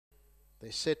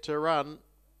They're set to run.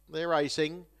 They're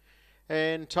racing.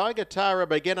 And Tiger Tara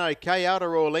began okay.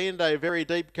 Outer Orlando very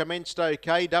deep, commenced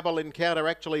okay. Double Encounter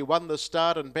actually won the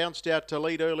start and bounced out to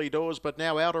lead early doors. But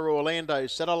now Outer Orlando,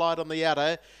 Satellite on the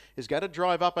outer, is going to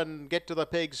drive up and get to the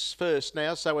pegs first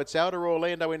now. So it's Outer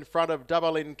Orlando in front of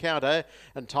Double Encounter.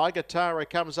 And Tiger Tara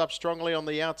comes up strongly on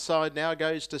the outside, now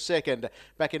goes to second.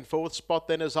 Back in fourth spot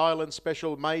then is Island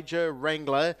Special Major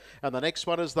Wrangler. And the next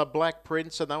one is the Black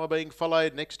Prince. And they were being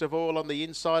followed next of all on the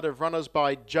inside of runners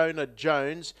by Jonah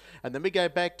Jones. And then we go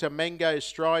back to Mango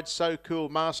Stride, So Cool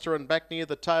Master, and back near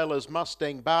the tail is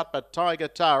Mustang Bart. But Tiger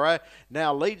Tara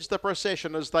now leads the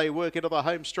procession as they work into the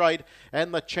home straight.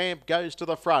 And the champ goes to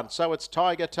the front. So it's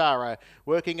Tiger Tara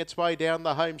working its way down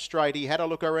the home straight. He had a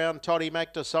look around Toddy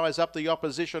Mac to size up the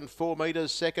opposition. 4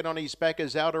 metres. Second on his back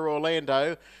is Outer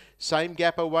Orlando. Same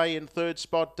gap away in third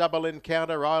spot, Double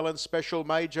Encounter, Island Special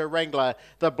Major Wrangler.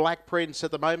 The Black Prince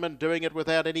at the moment doing it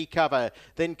without any cover.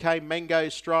 Then came Mango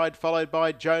Stride, followed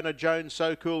by Jonah Jones,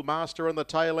 So Cool Master, and the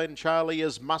tail end Charlie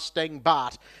is Mustang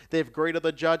Bart. They've greeted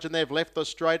the judge and they've left the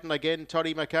straight, and again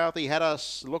Toddy McCarthy had a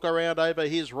look around over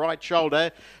his right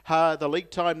shoulder. The lead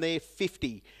time there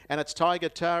 50. And it's Tiger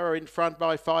Tara in front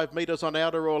by 5 metres on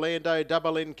Outer Orlando,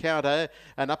 Double Encounter.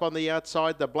 And up on the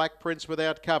outside, the Black Prince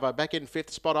without cover. Back in fifth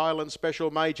spot, Island Special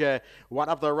Major. One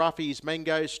of the roughies,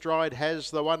 Mango Stride,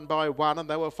 has the 1 by 1. And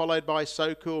they were followed by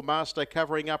So Cool Master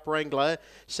covering up Wrangler.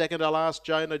 Second to last,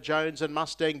 Jonah Jones, and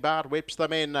Mustang Bart whips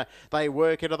them in. They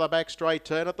work into the back straight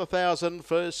turn at the 1,000.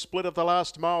 First split of the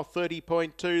last mile,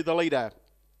 30.2. The leader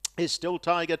is still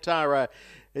Tiger Tara.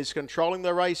 Is controlling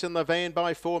the race in the van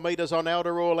by 4 metres on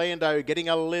Outer Orlando. Getting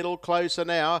a little closer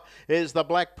now is the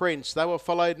Black Prince. They were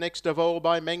followed next of all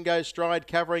by Mango Stride,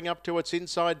 covering up to its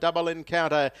inside, Double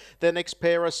Encounter. The next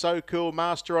pair are So Cool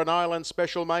Master and Island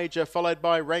Special Major, followed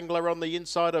by Wrangler on the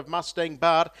inside of Mustang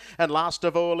Bart. And last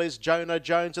of all is Jonah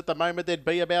Jones. At the moment there'd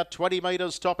be about 20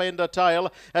 metres top end of tail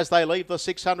as they leave the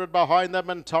 600 behind them,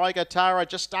 and Tiger Tara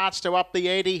just starts to up the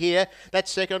ante here. That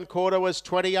second quarter was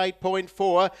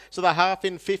 28.4, so the half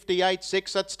in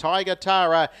 58.6. That's Tiger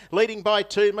Tara leading by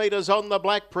 2 metres on the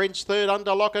Black Prince. Third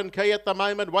under lock and key at the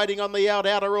moment, waiting on the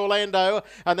Outer Orlando.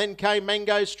 And then came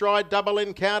Mango Stride, Double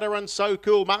Encounter, and So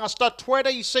Cool Master.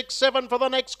 26.7 for the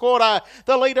next quarter.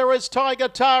 The leader is Tiger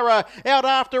Tara. Out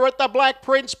after it, the Black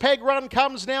Prince. Peg run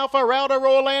comes now for Outer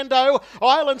Orlando.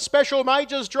 Island Special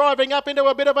Majors driving up into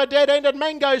a bit of a dead end, and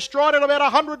Mango Stride at about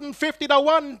 150 to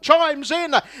 1 chimes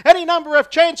in. Any number of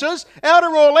chances.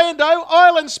 Outer Orlando,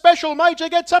 Island Special Major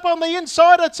gets up on the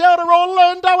inside. It's Outer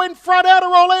Orlando in front. Outer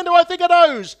Orlando, I think it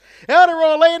owes. Outer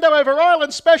Orlando over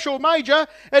Island Special Major,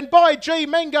 and by G,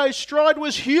 Mango Stride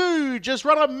was huge. Has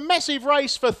run a massive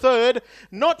race for third.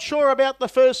 Not sure about the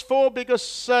first 4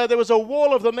 because there was a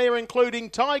wall of them there, including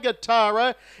Tiger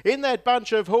Tara. In that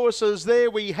bunch of horses there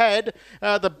we had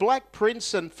the Black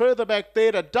Prince, and further back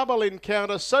there to Double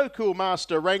Encounter, So Cool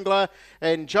Master Wrangler,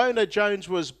 and Jonah Jones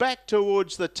was back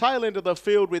towards the tail end of the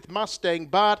field with Mustang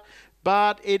Bart.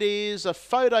 But it is a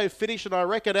photo finish, and I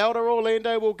reckon Outer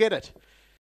Orlando will get it.